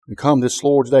We come this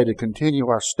Lord's Day to continue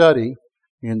our study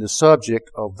in the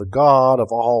subject of the God of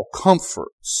all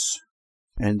comforts.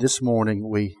 And this morning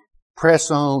we press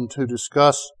on to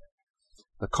discuss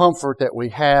the comfort that we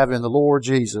have in the Lord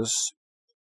Jesus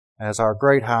as our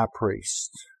great high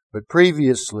priest. But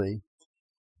previously,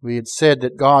 we had said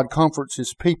that God comforts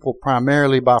His people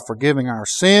primarily by forgiving our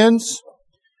sins,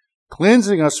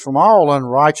 cleansing us from all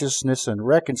unrighteousness, and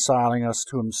reconciling us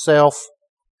to Himself.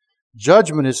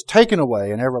 Judgment is taken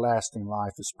away and everlasting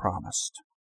life is promised.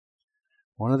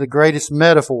 One of the greatest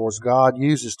metaphors God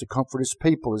uses to comfort His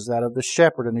people is that of the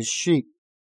shepherd and his sheep.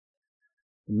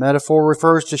 The metaphor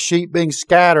refers to sheep being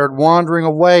scattered, wandering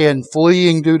away, and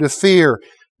fleeing due to fear.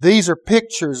 These are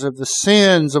pictures of the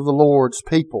sins of the Lord's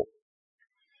people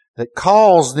that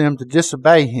cause them to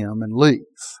disobey Him and leave.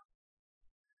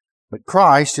 But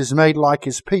Christ is made like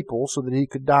His people so that He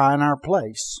could die in our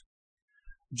place,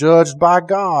 judged by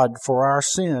God for our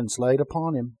sins laid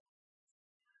upon Him.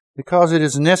 Because it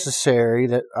is necessary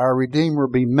that our Redeemer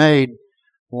be made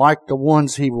like the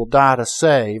ones He will die to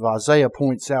save, Isaiah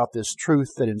points out this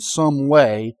truth that in some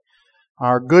way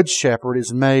our Good Shepherd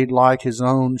is made like His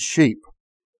own sheep.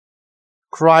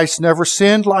 Christ never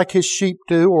sinned like His sheep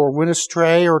do, or went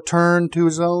astray, or turned to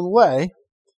His own way.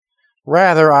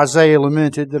 Rather, Isaiah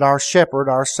lamented that our shepherd,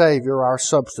 our Savior, our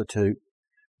substitute,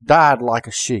 died like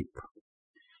a sheep.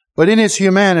 But in His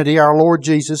humanity, our Lord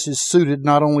Jesus is suited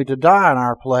not only to die in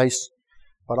our place,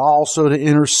 but also to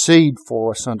intercede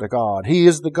for us unto God. He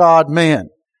is the God-man,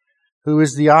 who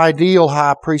is the ideal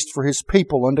high priest for His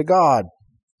people unto God.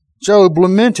 Job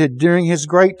lamented during his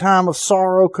great time of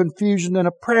sorrow, confusion, and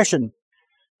oppression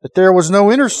that there was no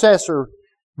intercessor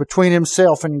between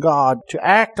himself and God to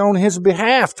act on his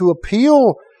behalf, to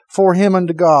appeal for him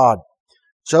unto God.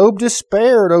 Job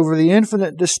despaired over the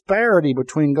infinite disparity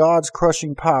between God's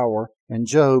crushing power and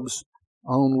Job's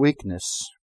own weakness.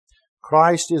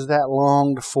 Christ is that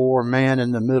longed-for man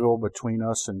in the middle between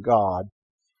us and God.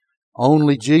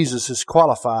 Only Jesus is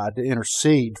qualified to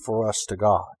intercede for us to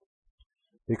God,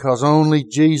 because only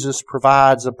Jesus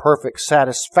provides a perfect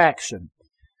satisfaction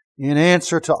in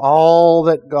answer to all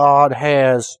that God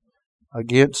has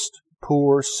against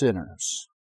poor sinners.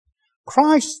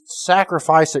 Christ's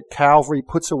sacrifice at Calvary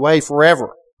puts away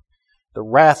forever the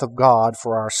wrath of God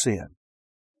for our sin.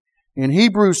 In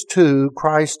Hebrews 2,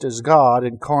 Christ as God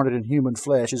incarnate in human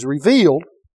flesh is revealed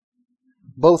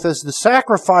both as the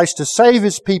sacrifice to save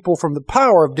His people from the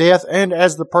power of death and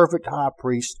as the perfect high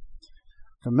priest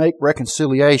to make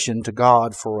reconciliation to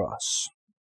God for us.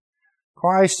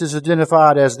 Christ is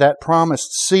identified as that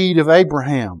promised seed of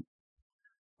Abraham,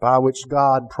 by which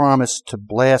God promised to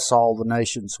bless all the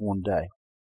nations one day.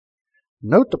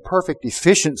 Note the perfect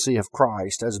efficiency of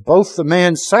Christ as both the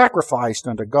man sacrificed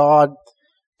unto God,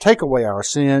 take away our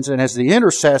sins, and as the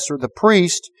intercessor, the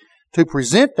priest, to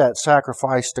present that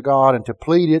sacrifice to God and to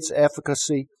plead its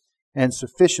efficacy and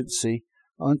sufficiency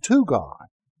unto God.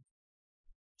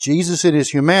 Jesus in His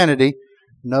humanity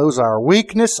knows our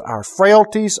weakness, our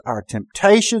frailties, our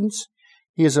temptations.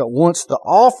 He is at once the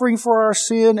offering for our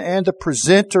sin and the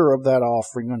presenter of that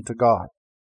offering unto God.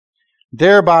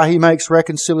 Thereby He makes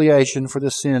reconciliation for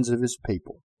the sins of His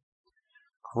people.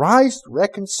 Christ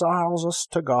reconciles us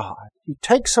to God. He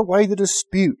takes away the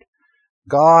dispute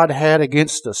God had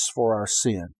against us for our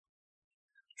sin.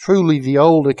 Truly, the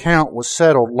old account was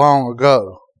settled long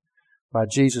ago by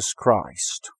Jesus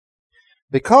Christ.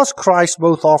 Because Christ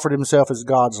both offered Himself as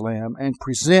God's Lamb and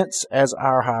presents as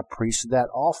our high priest that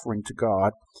offering to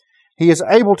God, He is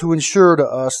able to ensure to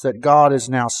us that God is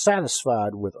now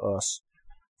satisfied with us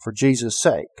for Jesus'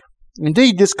 sake.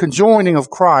 Indeed, this conjoining of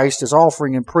Christ as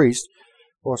offering and priest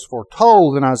was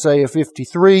foretold in Isaiah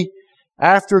 53.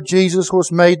 After Jesus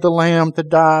was made the Lamb to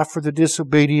die for the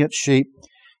disobedient sheep,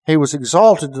 He was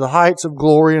exalted to the heights of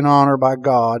glory and honor by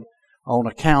God on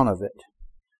account of it.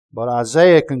 But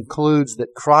Isaiah concludes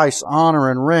that Christ's honor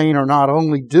and reign are not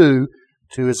only due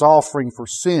to His offering for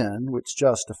sin, which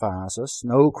justifies us.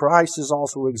 No, Christ is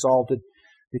also exalted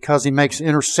because He makes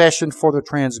intercession for the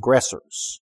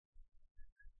transgressors.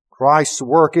 Christ's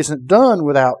work isn't done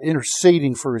without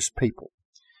interceding for His people.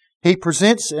 He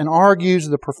presents and argues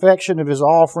the perfection of His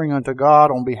offering unto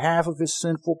God on behalf of His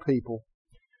sinful people,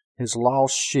 His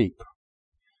lost sheep.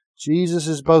 Jesus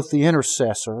is both the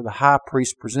intercessor, the high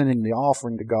priest presenting the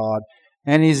offering to God,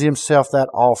 and He is Himself that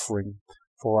offering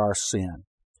for our sin.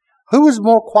 Who is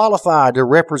more qualified to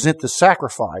represent the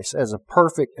sacrifice as a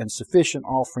perfect and sufficient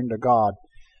offering to God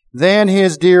than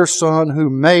His dear Son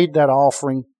who made that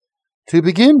offering to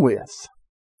begin with?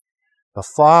 The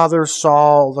Father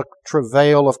saw the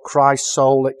travail of Christ's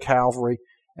soul at Calvary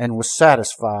and was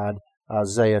satisfied,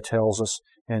 Isaiah tells us,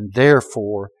 and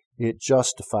therefore it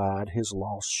justified his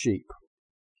lost sheep.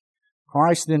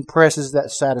 Christ then presses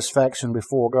that satisfaction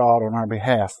before God on our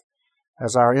behalf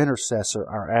as our intercessor,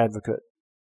 our advocate,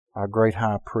 our great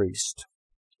high priest.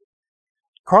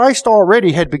 Christ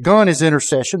already had begun his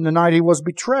intercession the night he was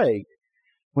betrayed,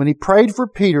 when he prayed for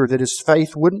Peter that his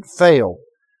faith wouldn't fail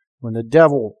when the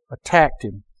devil attacked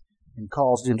him and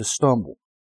caused him to stumble.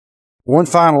 One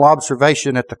final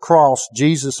observation: at the cross,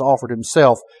 Jesus offered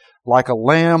himself like a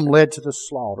lamb led to the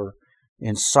slaughter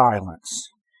in silence.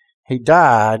 He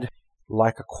died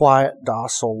like a quiet,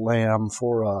 docile lamb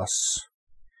for us.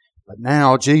 But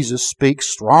now Jesus speaks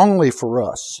strongly for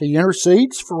us. He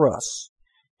intercedes for us.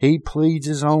 He pleads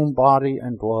his own body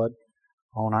and blood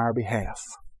on our behalf.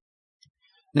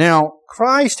 Now,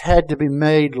 Christ had to be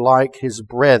made like his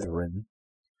brethren,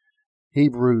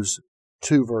 Hebrews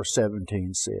 2 verse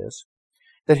 17 says,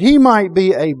 that he might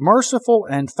be a merciful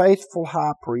and faithful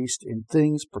high priest in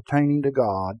things pertaining to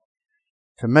God,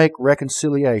 to make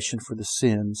reconciliation for the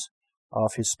sins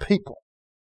of his people.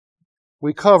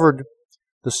 We covered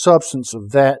the substance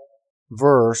of that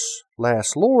verse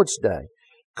last Lord's Day.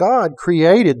 God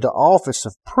created the office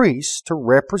of priest to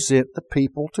represent the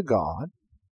people to God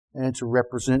and to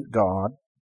represent God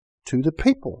to the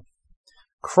people.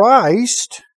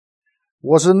 Christ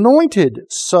was anointed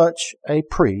such a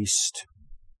priest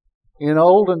in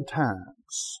olden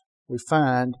times. We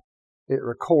find it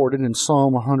recorded in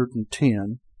Psalm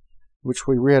 110, which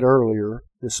we read earlier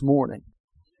this morning.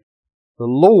 The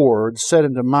Lord said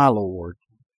unto my Lord,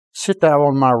 sit thou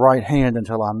on my right hand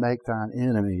until I make thine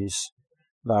enemies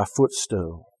thy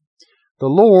footstool. The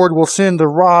Lord will send the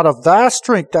rod of thy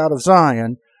strength out of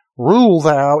Zion. Rule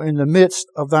thou in the midst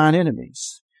of thine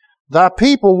enemies. Thy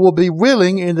people will be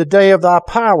willing in the day of thy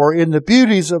power, in the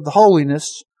beauties of the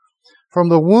holiness. From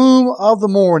the womb of the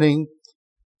morning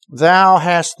thou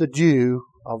hast the dew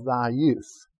of thy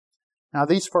youth. Now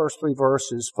these first three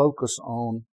verses focus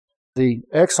on the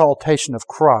exaltation of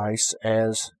Christ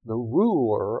as the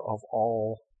ruler of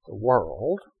all the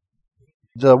world,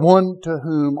 the one to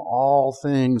whom all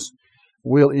things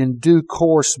will in due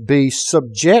course be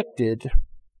subjected.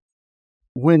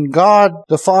 When God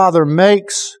the Father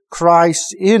makes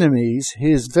Christ's enemies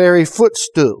his very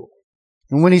footstool,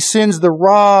 and when he sends the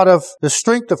rod of the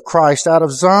strength of Christ out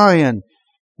of Zion,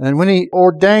 and when he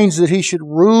ordains that he should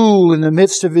rule in the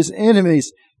midst of his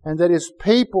enemies, and that his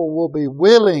people will be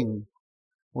willing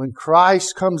when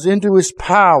Christ comes into his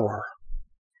power,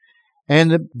 and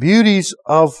the beauties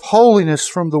of holiness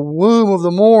from the womb of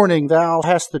the morning thou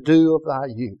hast the dew of thy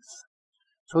youth.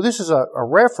 So this is a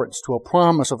reference to a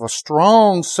promise of a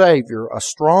strong Savior, a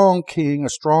strong King, a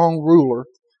strong ruler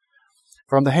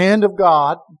from the hand of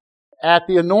God at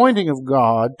the anointing of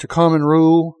God to come and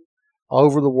rule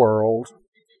over the world,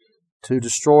 to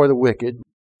destroy the wicked,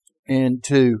 and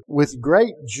to, with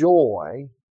great joy,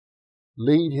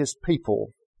 lead his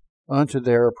people unto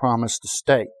their promised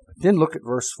estate. But then look at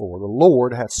verse 4. The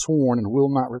Lord hath sworn and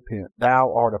will not repent.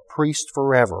 Thou art a priest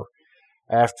forever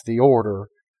after the order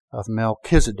of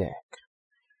Melchizedek.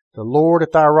 The Lord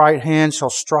at thy right hand shall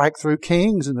strike through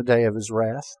kings in the day of his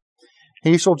wrath.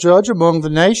 He shall judge among the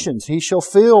nations. He shall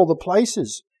fill the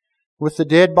places with the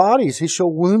dead bodies. He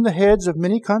shall wound the heads of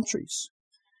many countries.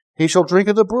 He shall drink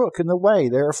of the brook in the way.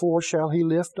 Therefore shall he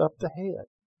lift up the head.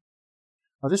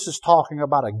 Now this is talking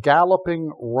about a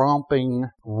galloping, romping,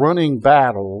 running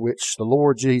battle which the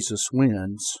Lord Jesus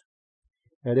wins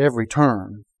at every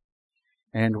turn,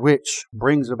 and which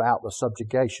brings about the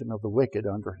subjugation of the wicked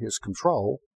under his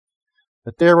control.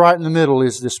 But there right in the middle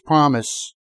is this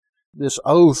promise, this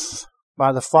oath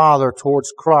by the Father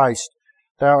towards Christ.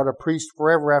 Thou art a priest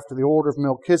forever after the order of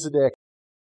Melchizedek.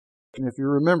 And if you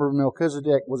remember,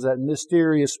 Melchizedek was that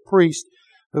mysterious priest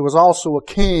who was also a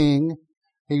king.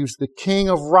 He was the king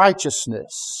of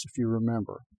righteousness, if you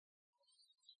remember.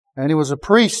 And he was a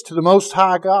priest to the Most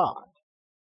High God.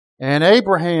 And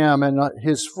Abraham and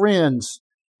his friends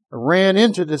ran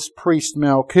into this priest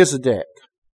Melchizedek.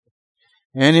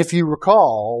 And if you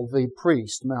recall, the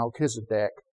priest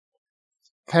Melchizedek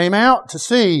came out to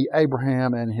see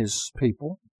Abraham and his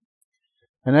people.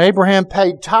 And Abraham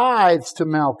paid tithes to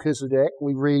Melchizedek,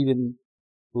 we read in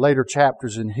later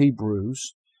chapters in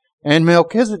Hebrews. And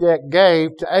Melchizedek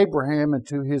gave to Abraham and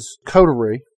to his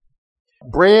coterie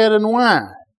bread and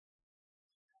wine,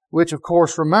 which of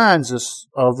course reminds us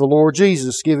of the Lord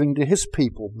Jesus giving to his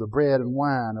people the bread and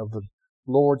wine of the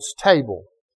Lord's table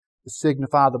to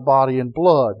signify the body and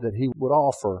blood that he would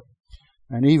offer.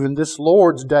 And even this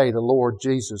Lord's Day, the Lord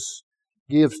Jesus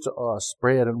gives to us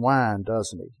bread and wine,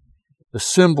 doesn't he? The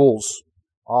symbols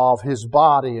of his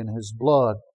body and his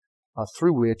blood,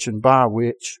 through which and by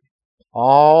which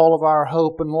all of our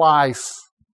hope and life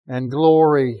and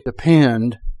glory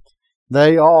depend.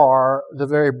 They are the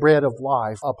very bread of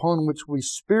life upon which we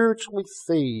spiritually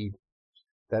feed,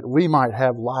 that we might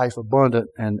have life abundant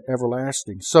and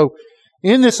everlasting. So,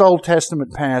 in this Old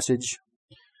Testament passage,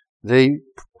 the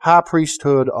high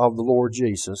priesthood of the Lord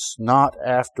Jesus, not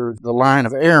after the line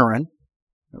of Aaron,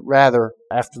 rather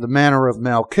after the manner of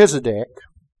Melchizedek,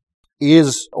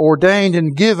 is ordained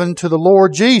and given to the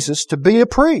Lord Jesus to be a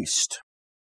priest.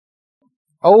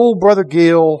 Old Brother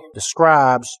Gill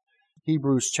describes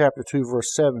Hebrews chapter 2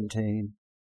 verse 17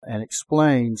 and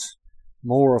explains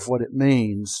more of what it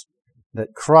means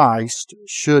that Christ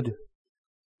should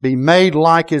be made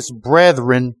like His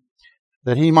brethren,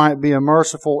 that He might be a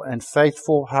merciful and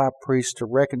faithful high priest to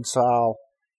reconcile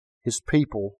His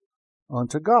people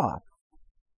unto God.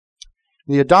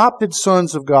 The adopted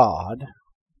sons of God,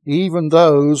 even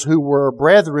those who were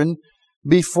brethren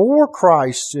before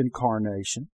Christ's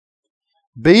incarnation,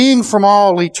 being from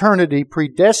all eternity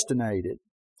predestinated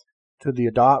to the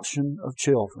adoption of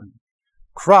children.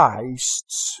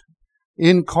 Christ's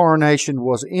incarnation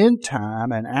was in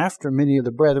time and after many of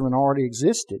the brethren already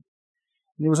existed.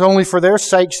 And it was only for their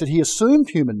sakes that He assumed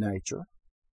human nature.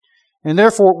 And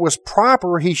therefore it was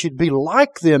proper He should be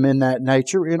like them in that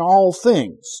nature in all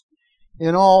things,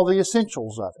 in all the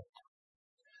essentials of it.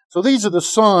 So these are the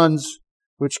sons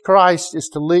which Christ is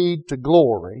to lead to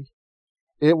glory.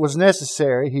 It was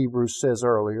necessary, Hebrews says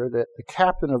earlier, that the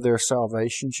captain of their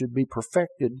salvation should be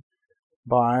perfected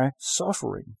by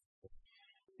suffering.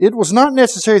 It was not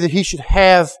necessary that He should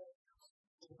have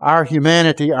our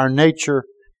humanity, our nature,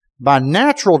 by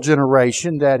natural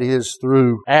generation, that is,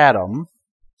 through Adam,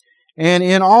 and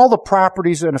in all the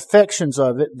properties and affections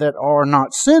of it that are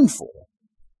not sinful.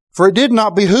 For it did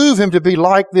not behoove Him to be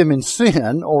like them in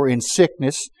sin, or in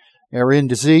sickness, or in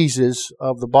diseases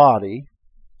of the body,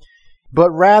 but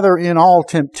rather in all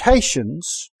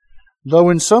temptations, though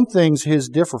in some things His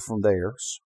differ from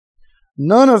theirs.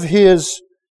 None of His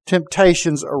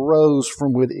temptations arose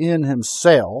from within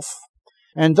Himself,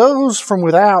 and those from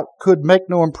without could make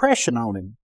no impression on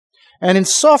Him. And in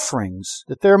sufferings,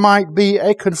 that there might be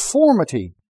a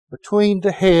conformity between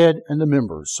the head and the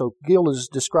members. So Gill is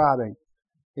describing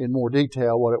in more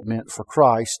detail what it meant for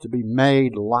Christ to be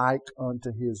made like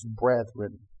unto His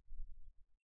brethren,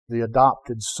 the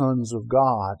adopted sons of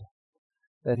God,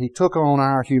 that He took on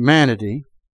our humanity.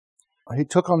 He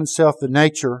took on Himself the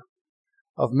nature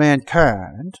of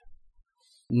mankind,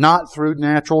 not through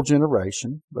natural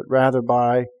generation, but rather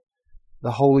by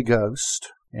the Holy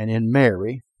Ghost and in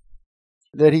Mary,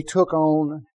 that He took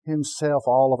on Himself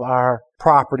all of our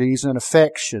properties and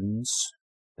affections,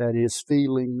 that is,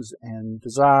 feelings and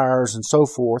desires and so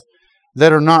forth,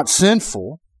 that are not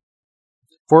sinful.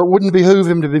 For it wouldn't behoove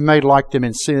Him to be made like them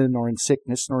in sin, nor in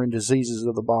sickness, nor in diseases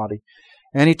of the body.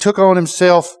 And He took on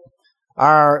Himself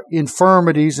our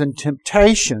infirmities and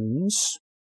temptations,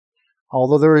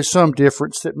 although there is some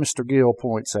difference that Mr. Gill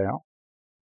points out.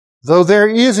 Though there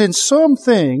is in some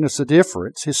things a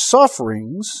difference, His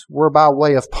sufferings were by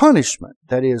way of punishment,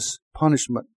 that is,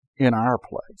 punishment in our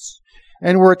place,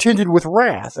 and were attended with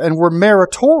wrath, and were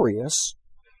meritorious,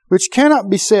 which cannot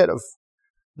be said of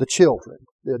the children,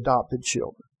 the adopted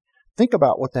children. Think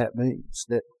about what that means,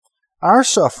 that our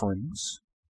sufferings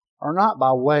are not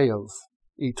by way of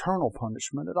eternal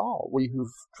punishment at all, we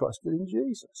who've trusted in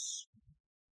Jesus.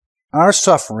 Our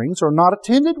sufferings are not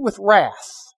attended with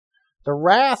wrath. The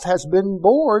wrath has been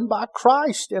borne by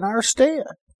Christ in our stead.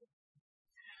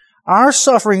 Our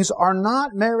sufferings are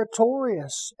not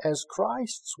meritorious as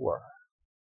Christ's were.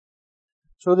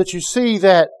 So that you see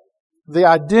that the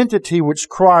identity which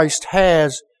Christ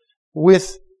has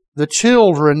with the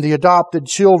children, the adopted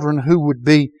children who would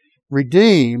be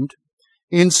redeemed,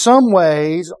 in some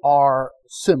ways are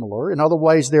similar. In other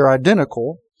ways they're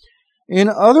identical. In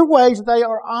other ways they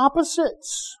are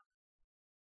opposites.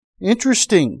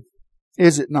 Interesting,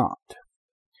 is it not?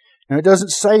 And it doesn't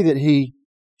say that He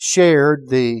shared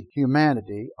the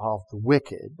humanity of the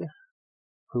wicked,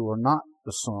 who are not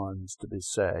the sons to be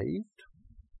saved,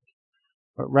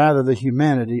 but rather the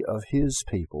humanity of His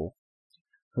people,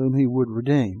 whom He would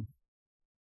redeem.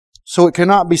 So it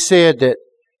cannot be said that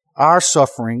our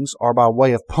sufferings are by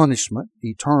way of punishment,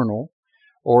 eternal,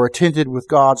 or attended with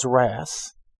God's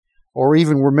wrath, or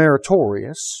even were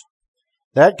meritorious.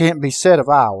 That can't be said of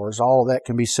ours. All of that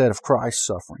can be said of Christ's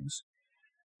sufferings.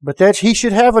 But that He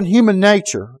should have a human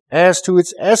nature as to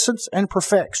its essence and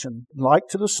perfection, like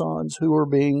to the sons who are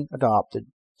being adopted,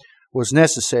 was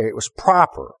necessary. It was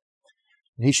proper.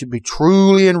 He should be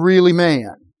truly and really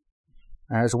man,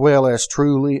 as well as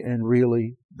truly and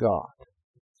really God.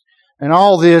 And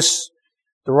all this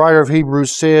The writer of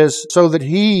Hebrews says, so that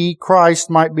He, Christ,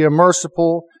 might be a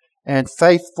merciful and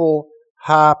faithful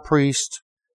high priest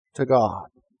to God.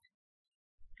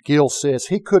 Gill says,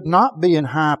 He could not be an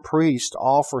high priest,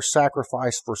 offer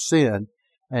sacrifice for sin,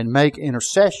 and make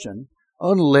intercession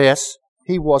unless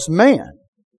He was man.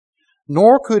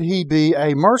 Nor could He be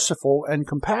a merciful and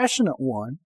compassionate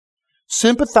one,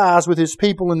 sympathize with His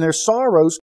people in their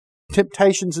sorrows,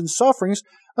 temptations, and sufferings,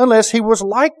 unless He was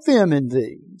like them in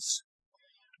these.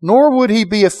 Nor would He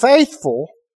be a faithful,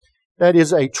 that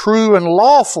is, a true and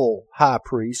lawful high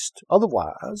priest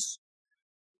otherwise,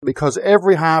 because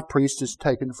every high priest is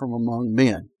taken from among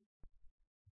men.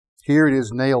 Here it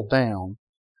is nailed down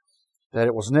that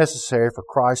it was necessary for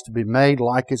Christ to be made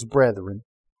like His brethren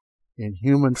in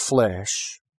human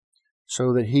flesh,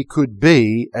 so that He could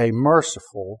be a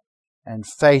merciful and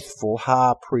faithful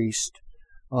high priest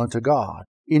unto God,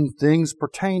 in things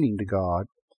pertaining to God,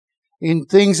 in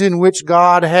things in which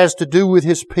God has to do with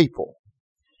His people,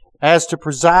 as to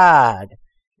preside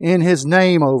in His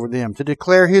name over them, to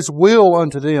declare His will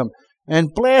unto them,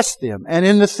 and bless them, and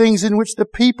in the things in which the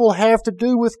people have to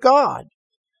do with God.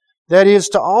 That is,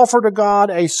 to offer to God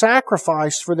a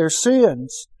sacrifice for their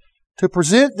sins, to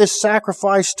present this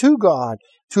sacrifice to God,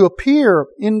 to appear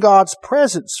in God's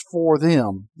presence for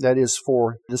them, that is,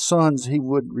 for the sons He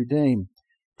would redeem,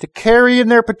 to carry in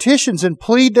their petitions and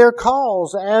plead their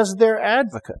cause as their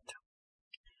advocate.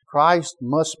 Christ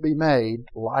must be made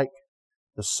like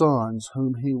the sons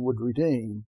whom He would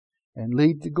redeem and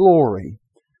lead to glory,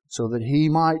 so that He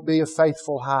might be a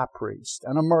faithful high priest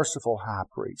and a merciful high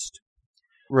priest,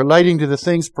 relating to the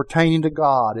things pertaining to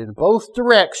God in both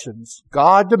directions,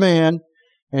 God to man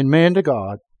and man to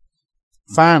God.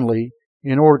 Finally,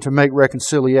 in order to make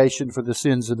reconciliation for the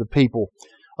sins of the people,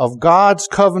 of God's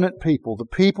covenant people, the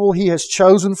people He has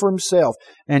chosen for Himself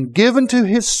and given to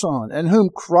His Son, and whom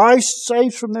Christ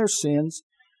saves from their sins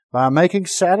by making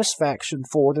satisfaction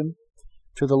for them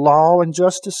to the law and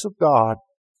justice of God,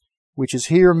 which is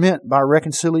here meant by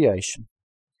reconciliation.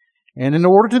 And in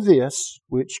order to this,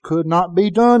 which could not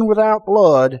be done without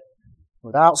blood,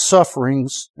 without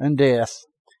sufferings and death,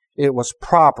 it was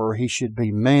proper He should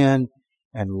be man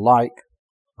and like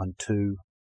unto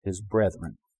His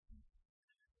brethren.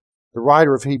 The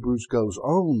writer of Hebrews goes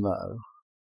on, though,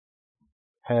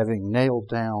 having nailed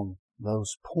down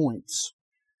those points,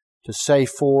 to say,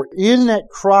 for in that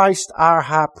Christ our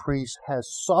high priest has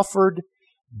suffered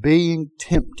being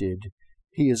tempted,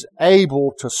 He is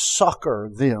able to succor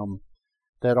them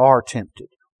that are tempted.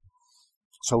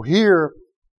 So here,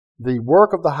 the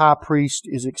work of the high priest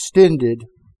is extended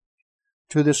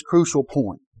to this crucial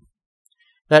point,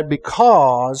 that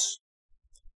because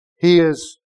He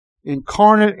is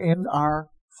incarnate in our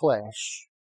flesh,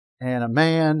 and a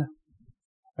man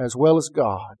as well as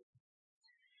God,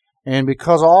 and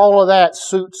because all of that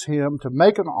suits Him to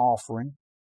make an offering,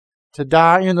 to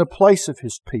die in the place of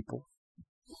His people,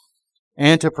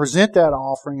 and to present that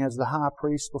offering as the high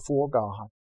priest before God,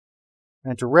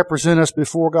 and to represent us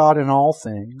before God in all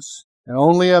things. And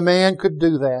only a man could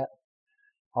do that.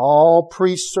 All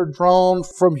priests are drawn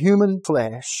from human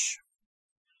flesh.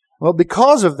 Well,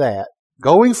 because of that,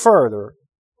 going further,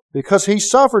 because He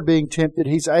suffered being tempted,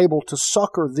 He's able to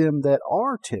succor them that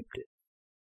are tempted,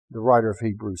 the writer of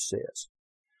Hebrews says.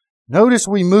 Notice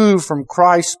we move from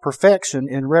Christ's perfection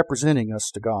in representing us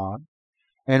to God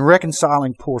and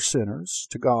reconciling poor sinners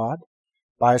to God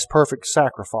by His perfect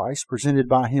sacrifice presented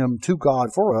by Him to God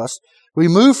for us. We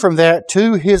move from that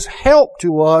to His help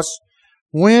to us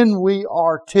when we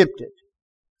are tempted.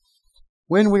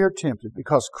 When we are tempted,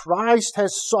 because Christ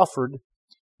has suffered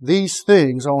these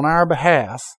things on our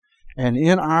behalf and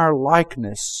in our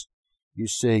likeness, you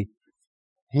see,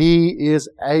 He is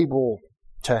able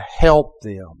to help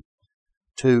them,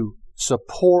 to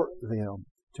support them,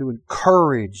 to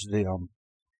encourage them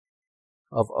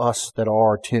of us that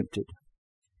are tempted.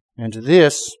 And to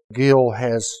this, Gill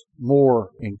has more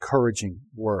encouraging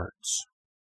words.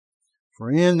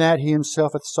 For in that He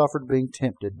Himself hath suffered being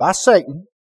tempted by Satan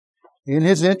in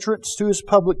His entrance to His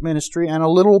public ministry and a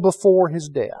little before His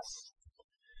death.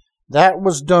 That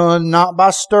was done not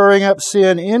by stirring up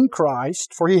sin in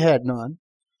Christ, for He had none,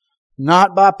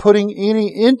 not by putting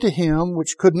any into Him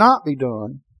which could not be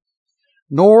done,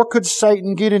 nor could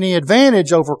Satan get any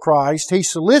advantage over Christ. He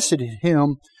solicited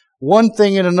Him one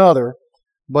thing and another,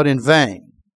 but in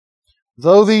vain.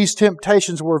 Though these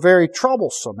temptations were very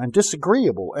troublesome and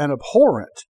disagreeable and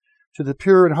abhorrent to the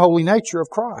pure and holy nature of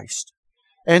Christ,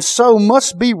 and so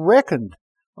must be reckoned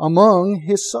among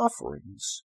His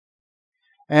sufferings.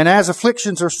 And as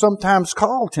afflictions are sometimes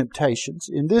called temptations,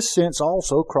 in this sense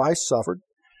also Christ suffered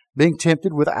being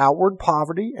tempted with outward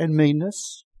poverty and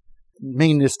meanness.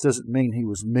 Meanness doesn't mean he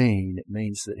was mean. It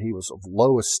means that he was of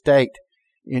low estate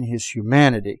in his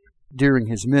humanity during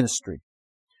his ministry.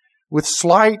 With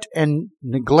slight and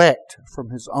neglect from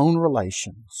his own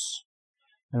relations,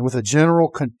 and with a general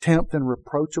contempt and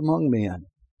reproach among men.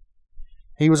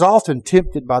 He was often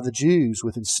tempted by the Jews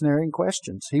with ensnaring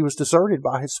questions. He was deserted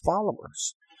by his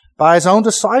followers, by his own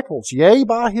disciples, yea,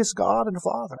 by his God and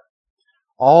Father,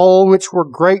 all which were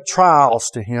great trials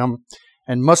to him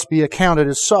and must be accounted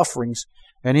as sufferings.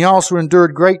 And he also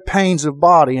endured great pains of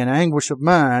body and anguish of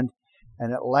mind,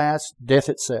 and at last death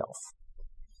itself.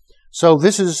 So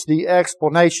this is the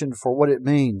explanation for what it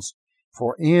means.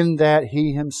 For in that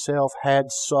he himself had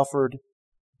suffered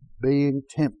being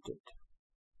tempted.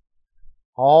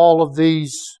 All of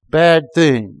these bad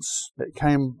things that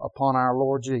came upon our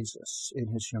Lord Jesus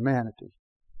in His humanity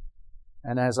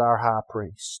and as our high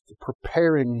priest,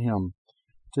 preparing Him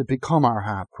to become our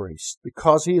high priest,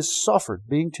 because He has suffered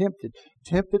being tempted,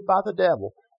 tempted by the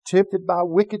devil, tempted by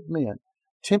wicked men,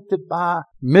 tempted by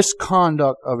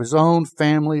misconduct of His own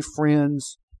family,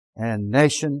 friends, and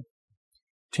nation,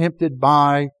 tempted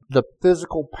by the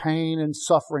physical pain and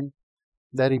suffering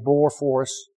that He bore for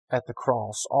us at the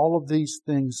cross. All of these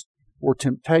things were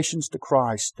temptations to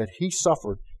Christ that He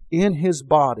suffered in His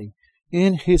body,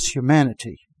 in His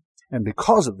humanity. And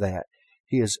because of that,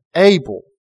 He is able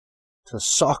to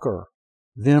succor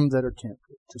them that are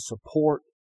tempted, to support,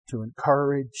 to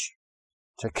encourage,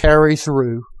 to carry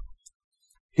through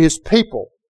His people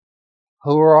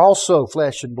who are also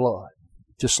flesh and blood,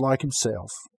 just like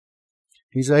Himself.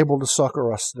 He's able to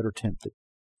succor us that are tempted.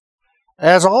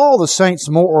 As all the saints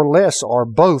more or less are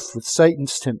both with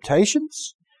Satan's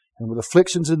temptations and with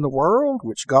afflictions in the world,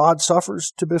 which God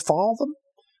suffers to befall them,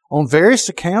 on various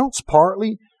accounts,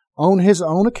 partly on His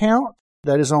own account,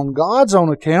 that is, on God's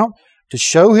own account, to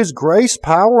show His grace,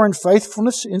 power, and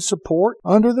faithfulness in support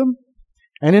under them,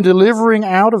 and in delivering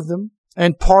out of them,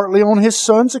 and partly on His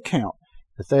Son's account,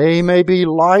 that they may be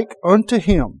like unto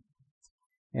Him,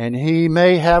 and He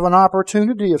may have an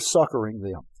opportunity of succoring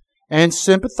them, and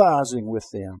sympathizing with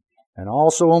them, and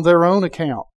also on their own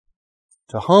account,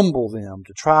 to humble them,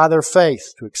 to try their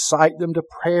faith, to excite them to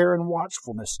prayer and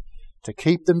watchfulness, to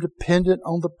keep them dependent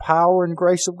on the power and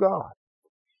grace of God.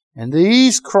 And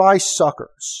these Christ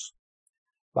succors,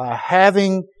 by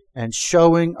having and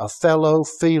showing a fellow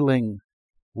feeling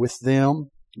with them,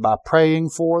 by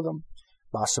praying for them,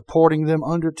 by supporting them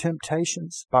under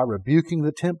temptations, by rebuking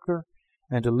the tempter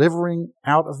and delivering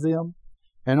out of them,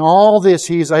 and all this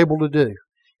He is able to do.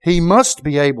 He must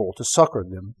be able to succor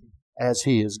them as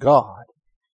He is God.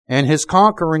 And His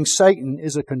conquering Satan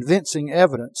is a convincing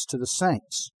evidence to the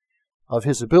saints of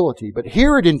His ability. But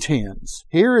here it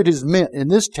is meant in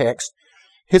this text,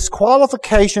 His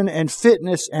qualification and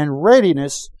fitness and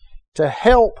readiness to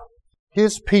help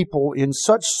His people in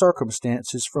such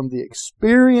circumstances from the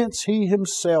experience He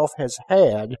Himself has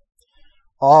had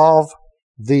of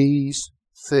these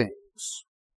things.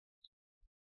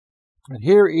 And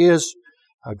here is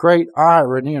a great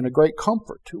irony and a great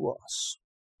comfort to us.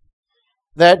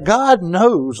 That God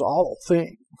knows all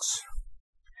things.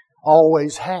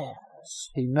 Always has.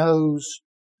 He knows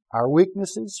our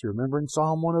weaknesses. You remember in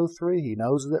Psalm 103, He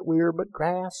knows that we are but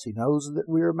grass. He knows that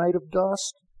we are made of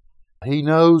dust. He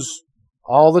knows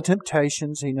all the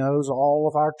temptations. He knows all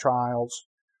of our trials,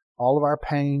 all of our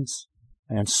pains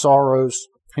and sorrows.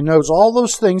 He knows all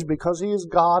those things because He is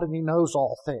God and He knows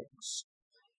all things.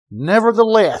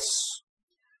 Nevertheless,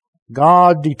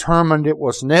 God determined it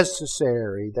was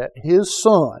necessary that His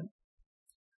Son,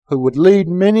 who would lead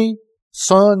many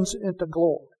sons into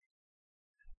glory,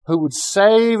 who would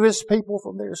save His people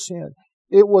from their sin,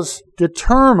 it was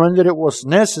determined that it was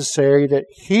necessary that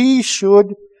He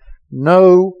should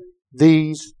know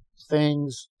these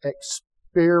things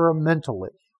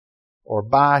experimentally or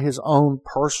by His own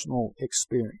personal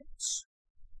experience.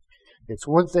 It's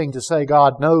one thing to say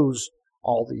God knows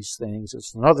all these things.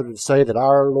 It's another to say that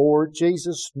our Lord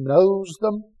Jesus knows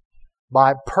them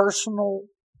by personal,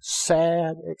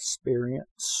 sad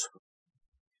experience.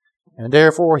 And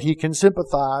therefore He can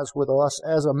sympathize with us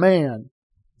as a man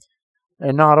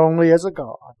and not only as a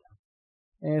God.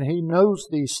 And He knows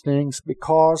these things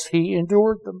because He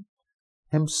endured them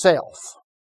Himself.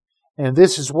 And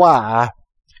this is why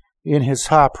in His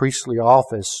high priestly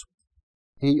office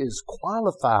He is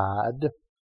qualified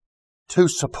to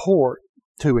support,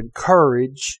 to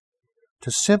encourage,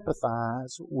 to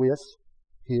sympathize with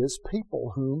His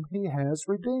people whom He has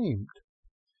redeemed.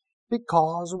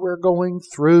 Because we're going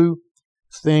through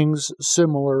things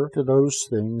similar to those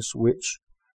things which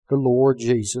the Lord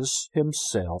Jesus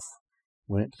Himself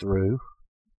went through.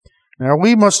 Now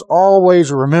we must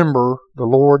always remember the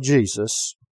Lord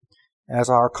Jesus as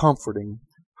our comforting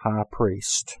high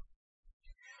priest.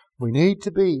 We need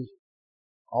to be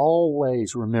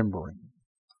always remembering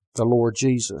the Lord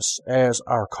Jesus as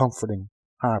our comforting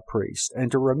high priest,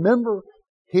 and to remember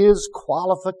His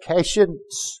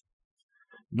qualifications.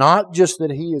 Not just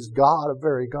that He is God of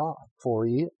very God, for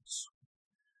He is,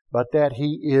 but that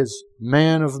He is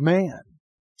man of man.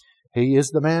 He is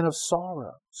the man of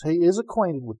sorrows. He is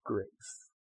acquainted with grief.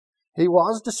 He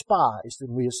was despised,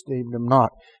 and we esteemed Him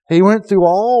not. He went through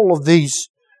all of these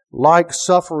like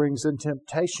sufferings and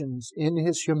temptations in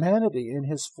His humanity, in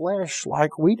His flesh,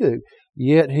 like we do.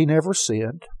 Yet He never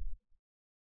sinned.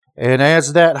 And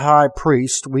as that high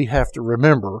priest, we have to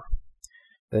remember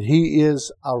that He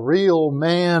is a real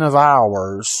man of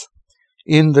ours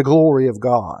in the glory of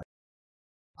God.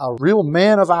 A real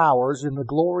man of ours in the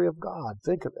glory of God.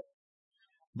 Think of it.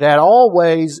 That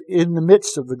always in the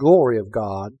midst of the glory of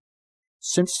God,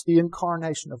 since the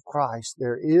incarnation of Christ,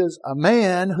 there is a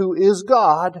man who is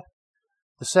God,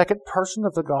 the second person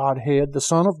of the Godhead, the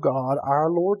Son of God, our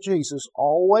Lord Jesus,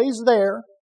 always there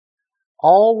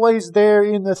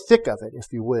in the thick of it, if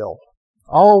you will.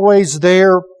 Always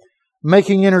there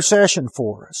making intercession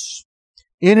for us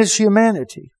in His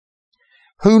humanity,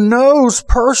 who knows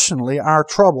personally our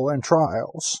trouble and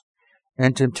trials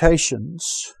and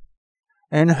temptations,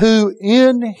 and who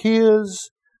in His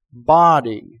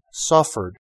body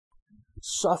suffered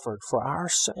for our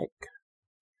sake.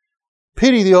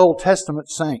 Pity the Old Testament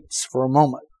saints for a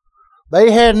moment.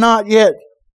 They had not yet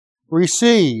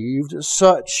received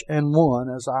such an one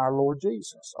as our Lord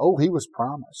Jesus. Oh, He was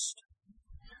promised.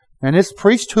 And His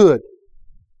priesthood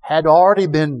had already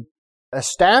been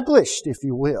established, if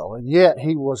you will, and yet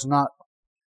He was not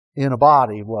in a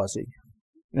body, was He,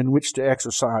 in which to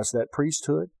exercise that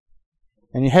priesthood.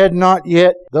 And He had not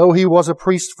yet, though He was a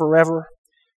priest forever,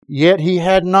 yet He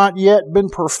had not yet been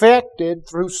perfected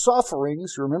through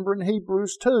sufferings. Remember in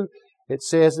Hebrews 2, it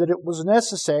says that it was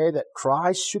necessary that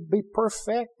Christ should be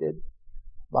perfected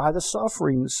by the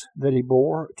sufferings that He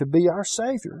bore to be our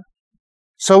Savior.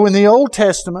 So in the Old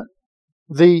Testament,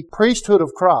 the priesthood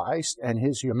of Christ and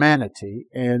His humanity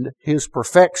and His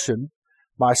perfection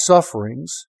by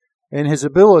sufferings and His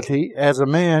ability as a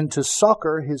man to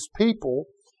succor His people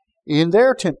in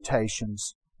their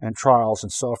temptations and trials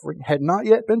and suffering had not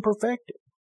yet been perfected.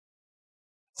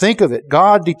 Think of it.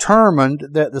 God determined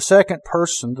that the second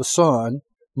person, the Son,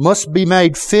 must be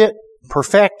made fit,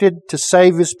 perfected to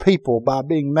save His people by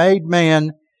being made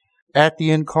man at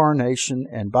the incarnation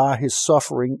and by His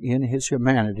suffering in His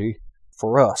humanity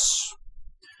for us.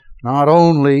 Not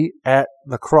only at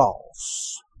the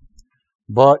cross,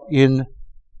 but in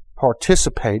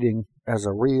participating as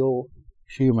a real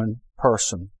human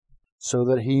person, so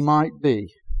that He might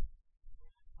be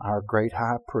our great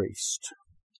high priest.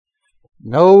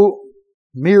 No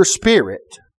mere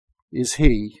spirit is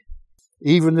He,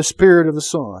 even the Spirit of the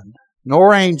Son,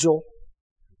 nor angel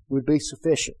would be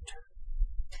sufficient,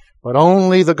 but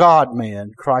only the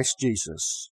God-man, Christ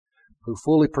Jesus, who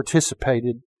fully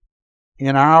participated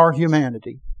in our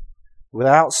humanity,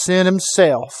 without sin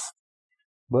Himself,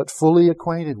 but fully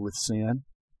acquainted with sin,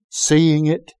 seeing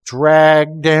it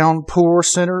drag down poor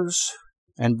sinners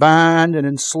and bind and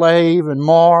enslave and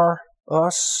mar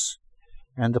us,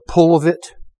 and the pull of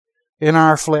it in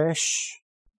our flesh,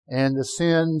 and the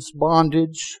sin's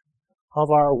bondage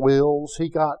of our wills. He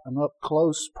got an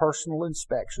up-close personal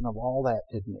inspection of all that,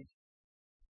 didn't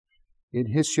He?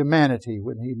 In His humanity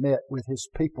when He met with His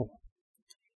people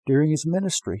during His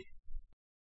ministry.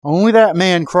 Only that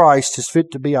man, Christ, is fit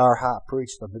to be our high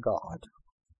priest unto God.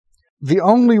 The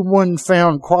only one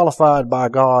found qualified by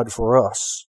God for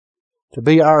us to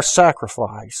be our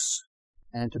sacrifice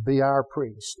and to be our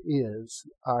priest is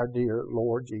our dear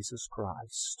Lord Jesus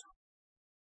Christ.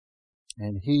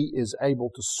 And He is able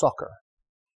to succor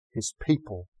His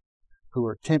people who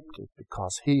are tempted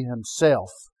because He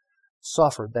Himself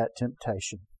suffered that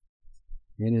temptation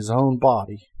in His own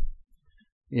body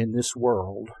in this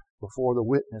world before the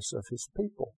witness of His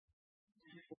people.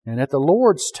 And at the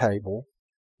Lord's table,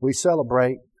 we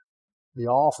celebrate the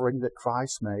offering that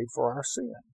Christ made for our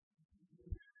sin.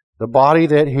 The body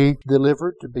that He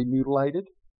delivered to be mutilated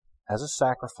as a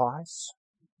sacrifice.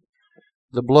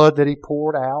 The blood that He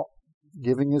poured out,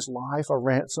 giving His life a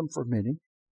ransom for many,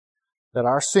 that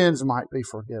our sins might be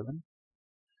forgiven.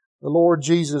 The Lord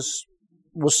Jesus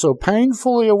was so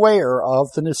painfully aware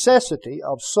of the necessity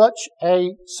of such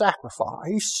a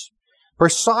sacrifice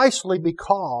precisely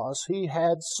because He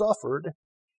had suffered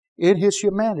in His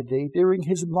humanity during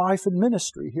His life and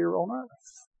ministry here on earth.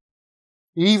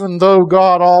 Even though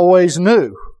God always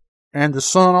knew And the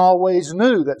Son always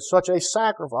knew that such a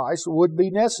sacrifice would be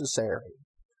necessary.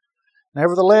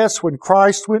 Nevertheless, when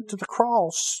Christ went to the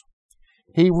cross,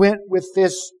 He went with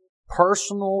this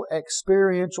personal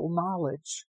experiential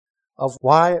knowledge of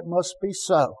why it must be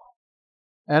so,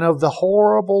 and of the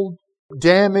horrible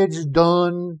damage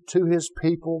done to His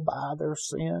people by their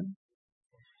sin,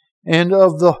 and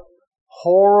of the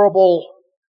horrible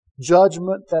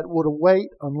judgment that would await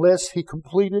unless He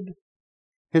completed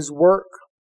His work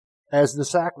as the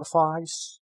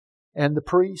sacrifice and the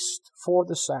priest for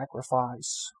the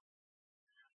sacrifice.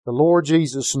 The Lord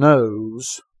Jesus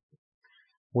knows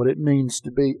what it means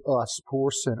to be us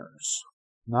poor sinners,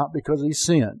 not because He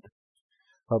sinned,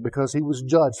 but because He was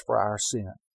judged for our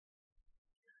sin.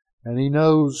 And He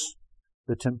knows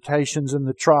the temptations and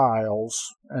the trials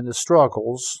and the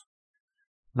struggles,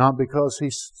 not because He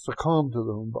succumbed to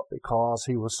them, but because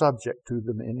He was subject to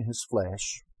them in His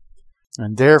flesh.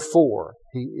 And therefore,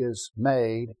 He is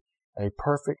made a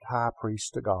perfect high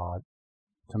priest to God,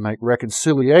 to make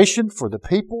reconciliation for the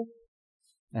people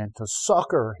and to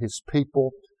succor His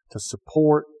people, to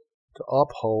support, to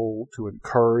uphold, to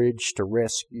encourage, to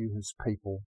rescue His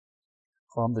people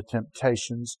from the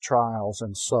temptations, trials,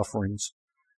 and sufferings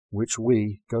which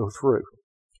we go through.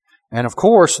 And of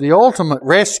course, the ultimate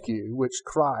rescue which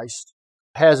Christ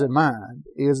has in mind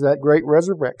is that great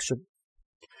resurrection,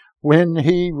 when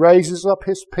He raises up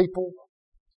His people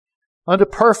unto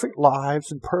perfect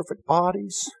lives and perfect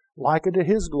bodies, like unto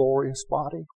His glorious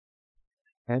body.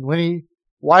 And when He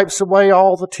wipes away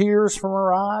all the tears from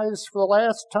our eyes for the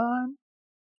last time,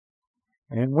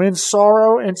 and when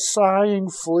sorrow and sighing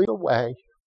flee away,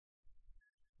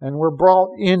 and we're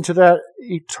brought into that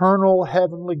eternal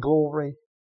heavenly glory,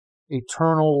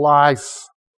 eternal life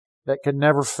that can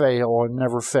never fail and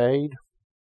never fade,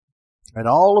 and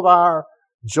all of our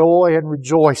joy and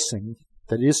rejoicing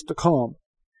that is to come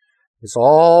is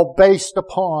all based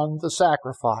upon the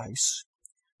sacrifice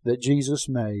that Jesus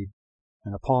made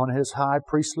and upon His high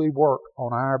priestly work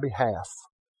on our behalf.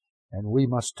 And we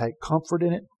must take comfort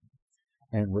in it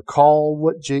and recall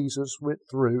what Jesus went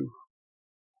through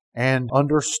and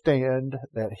understand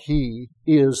that He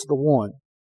is the one.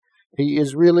 He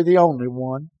is really the only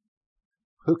one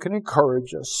who can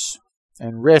encourage us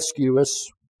and rescue us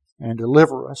and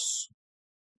deliver us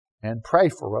and pray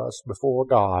for us before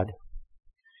God.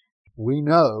 We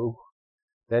know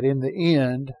that in the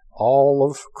end, all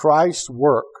of Christ's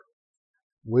work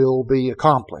will be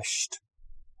accomplished.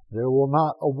 There will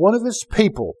not a one of His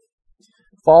people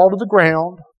fall to the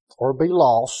ground or be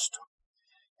lost.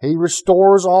 He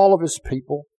restores all of His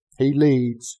people. He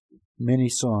leads many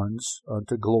sons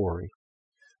unto glory.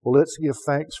 Well, let's give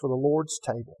thanks for the Lord's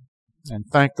table and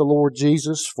thank the Lord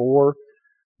Jesus for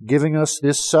giving us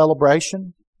this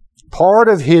celebration. Part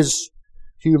of His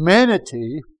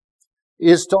humanity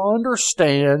is to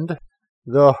understand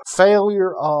the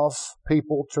failure of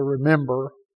people to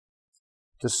remember,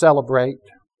 to celebrate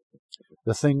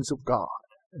the things of God.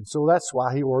 And so that's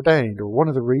why He ordained, or one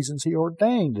of the reasons He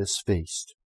ordained this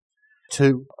feast,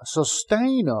 to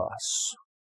sustain us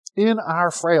in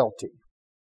our frailty,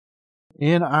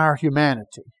 in our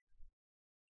humanity,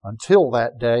 until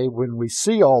that day when we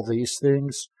see all these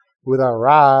things with our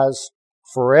eyes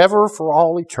forever, for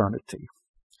all eternity.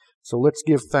 So let's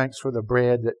give thanks for the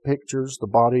bread that pictures the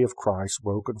body of Christ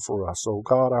broken for us. O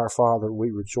God, our Father,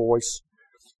 we rejoice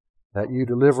that You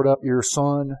delivered up Your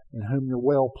Son, in whom You're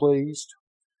well pleased,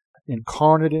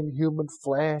 incarnate in human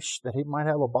flesh, that He might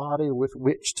have a body with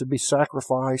which to be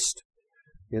sacrificed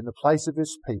in the place of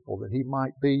His people, that He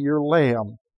might be Your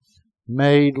lamb,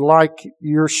 made like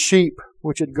Your sheep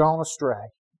which had gone astray,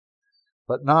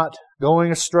 but not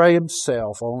going astray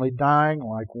Himself, only dying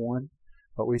like one.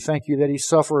 But we thank You that He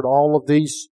suffered all of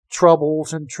these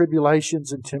troubles and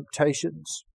tribulations and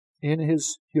temptations in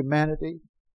His humanity,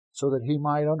 so that He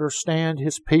might understand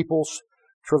His people's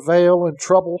travail and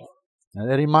trouble,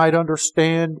 and that He might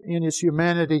understand in His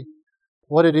humanity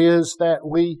what it is that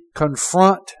we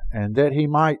confront, and that He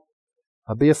might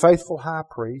be a faithful high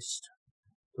priest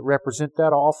to represent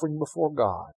that offering before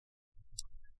God,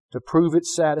 to prove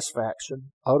its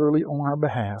satisfaction utterly on our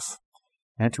behalf,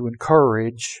 and to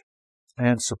encourage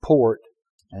and support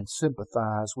and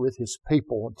sympathize with His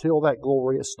people until that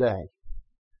glorious day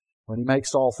when He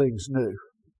makes all things new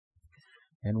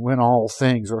and when all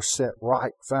things are set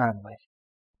right finally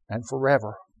and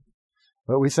forever.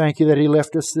 But we thank You that He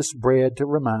left us this bread to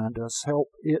remind us, help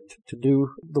it to do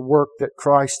the work that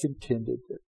Christ intended,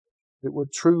 that it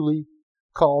would truly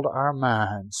call to our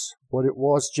minds what it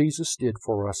was Jesus did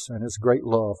for us and His great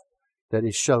love that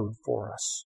He showed for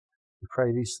us. We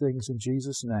pray these things in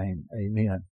Jesus' name.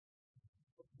 Amen.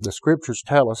 The Scriptures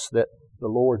tell us that the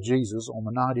Lord Jesus, on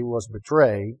the night He was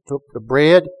betrayed, took the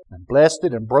bread and blessed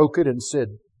it and broke it and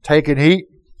said, "Take and eat.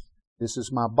 This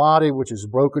is my body which is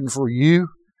broken for you.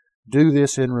 Do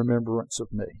this in remembrance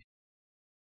of me."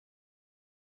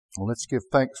 Well, let's give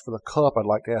thanks for the cup. I'd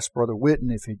like to ask Brother Whitten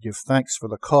if he'd give thanks for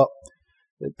the cup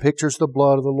that pictures the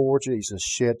blood of the Lord Jesus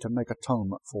shed to make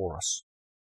atonement for us.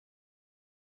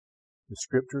 The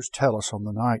Scriptures tell us on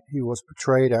the night He was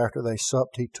betrayed, after they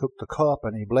supped, He took the cup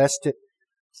and He blessed it.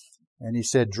 And He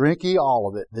said, "Drink ye all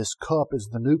of it. This cup is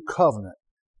the new covenant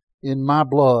in my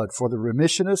blood for the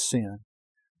remission of sin.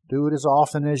 Do it as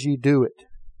often as ye do it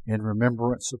in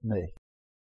remembrance of me."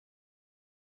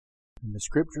 And the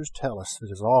Scriptures tell us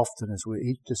that as often as we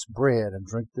eat this bread and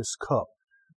drink this cup,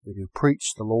 we do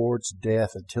preach the Lord's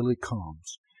death until He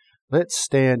comes. Let's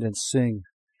stand and sing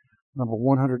number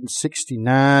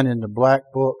 169 in the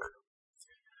Black Book.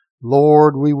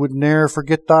 "Lord, we would ne'er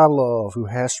forget Thy love, who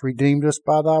hast redeemed us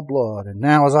by Thy blood, and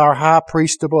now as our high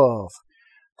priest above,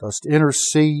 dost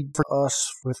intercede for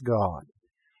us with God."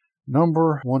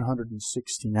 Number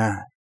 169.